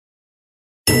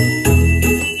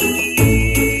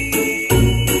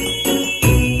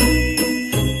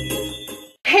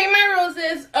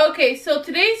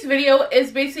video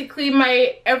is basically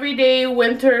my everyday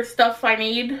winter stuff I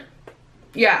need.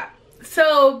 Yeah,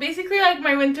 so basically like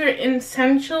my winter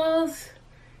essentials.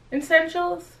 I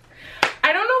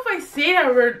don't know if I say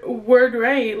that word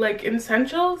right, like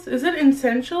essentials. Is it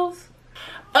essentials?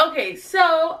 Okay,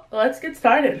 so let's get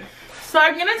started. So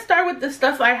I'm gonna start with the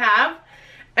stuff I have,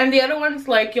 and the other ones,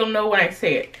 like, you'll know when I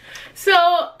say it. So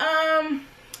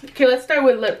okay, let's start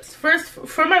with lips. First,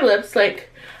 for my lips, like,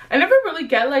 I never really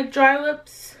get like dry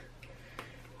lips.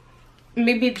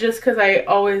 Maybe just because I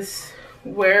always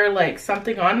wear like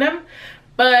something on them.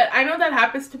 But I know that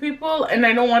happens to people and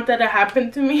I don't want that to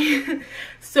happen to me.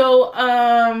 So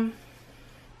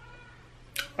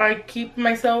I keep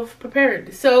myself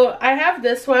prepared. So I have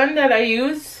this one that I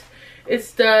use.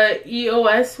 It's the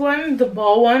EOS one, the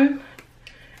ball one.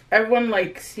 Everyone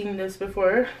like seen this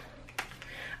before.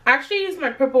 I actually used my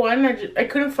purple one. I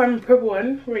couldn't find my purple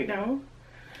one right now.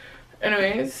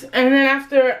 Anyways, and then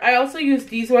after, I also use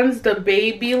these ones, the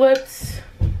baby lips.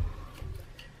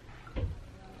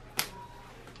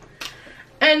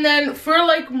 And then for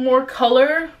like more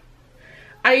color,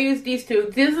 I use these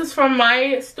two. This is from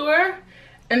my store,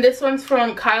 and this one's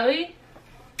from Kylie.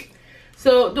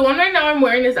 So the one right now I'm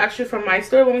wearing is actually from my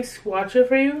store. Let me swatch it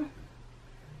for you.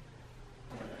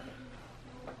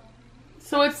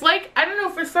 So it's like, I don't know,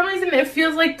 for some reason it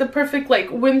feels like the perfect like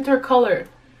winter color.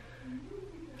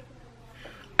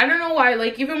 I don't know why,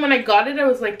 like even when I got it I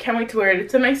was like, can't wait to wear it.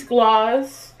 It's a nice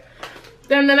gloss.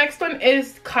 Then the next one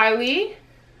is Kylie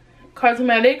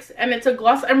Cosmetics, and it's a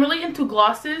gloss. I'm really into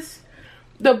glosses.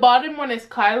 The bottom one is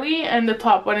Kylie and the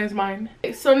top one is mine.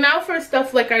 So now for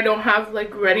stuff like I don't have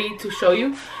like ready to show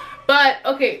you. But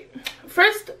okay,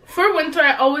 first for winter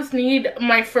I always need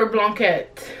my fur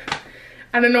blanket.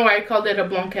 I don't know why I called it a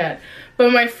blanket,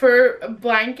 but my fur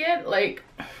blanket, like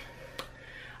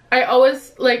I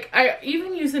always, like, I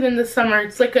even use it in the summer.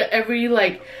 It's like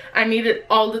I need it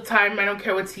all the time. I don't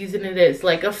care what season it is.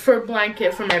 Like a fur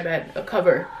blanket for my bed, a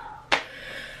cover.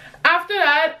 After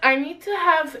that, I need to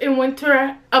have in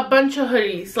winter a bunch of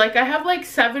hoodies. Like I have like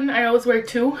 7. I always wear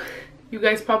 2. You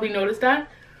guys probably noticed that.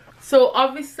 So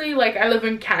obviously, like, I live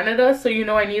in Canada, so you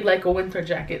know I need like a winter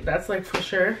jacket. That's like for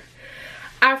sure.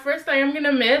 At first, I am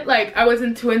gonna admit, like, I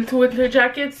wasn't into winter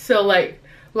jackets. So like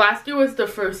last year was the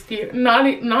first year,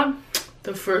 not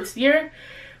the first year,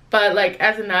 but like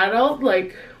as an adult,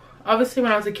 like obviously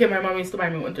when I was a kid my mom used to buy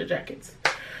me winter jackets.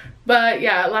 But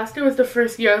yeah, last year was the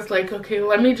first year I was like, okay,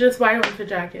 let me just buy a winter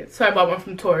jacket. So I bought one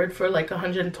from Torrid for like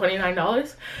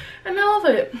 $129 and I love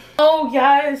it. Oh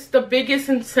yes, the biggest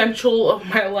essential of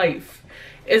my life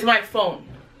is my phone.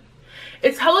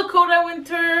 It's hella cold at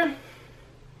winter.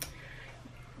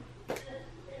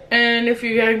 And if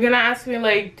you're gonna ask me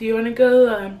like, do you want to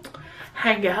go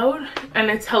hang out and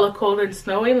it's hella cold and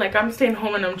snowing, like I'm staying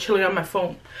home and I'm chilling on my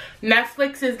phone.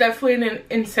 Netflix is definitely an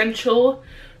essential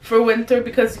for winter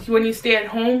because when you stay at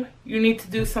home you need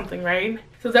to do something, right?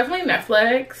 So definitely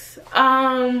Netflix.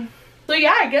 So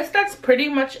yeah, I guess that's pretty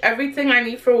much everything I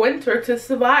need for winter to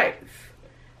survive.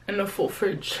 And a full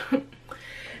fridge.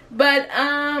 But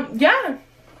yeah,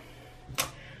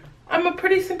 I'm a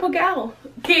pretty simple gal.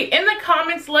 Okay, in the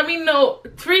comments, let me know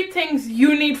 3 things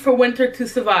you need for winter to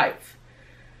survive.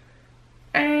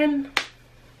 And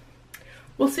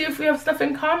we'll see if we have stuff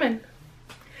in common.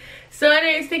 So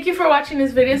anyways, thank you for watching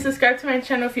this video. Subscribe to my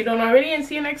channel if you don't already, and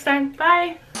see you next time.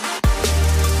 Bye!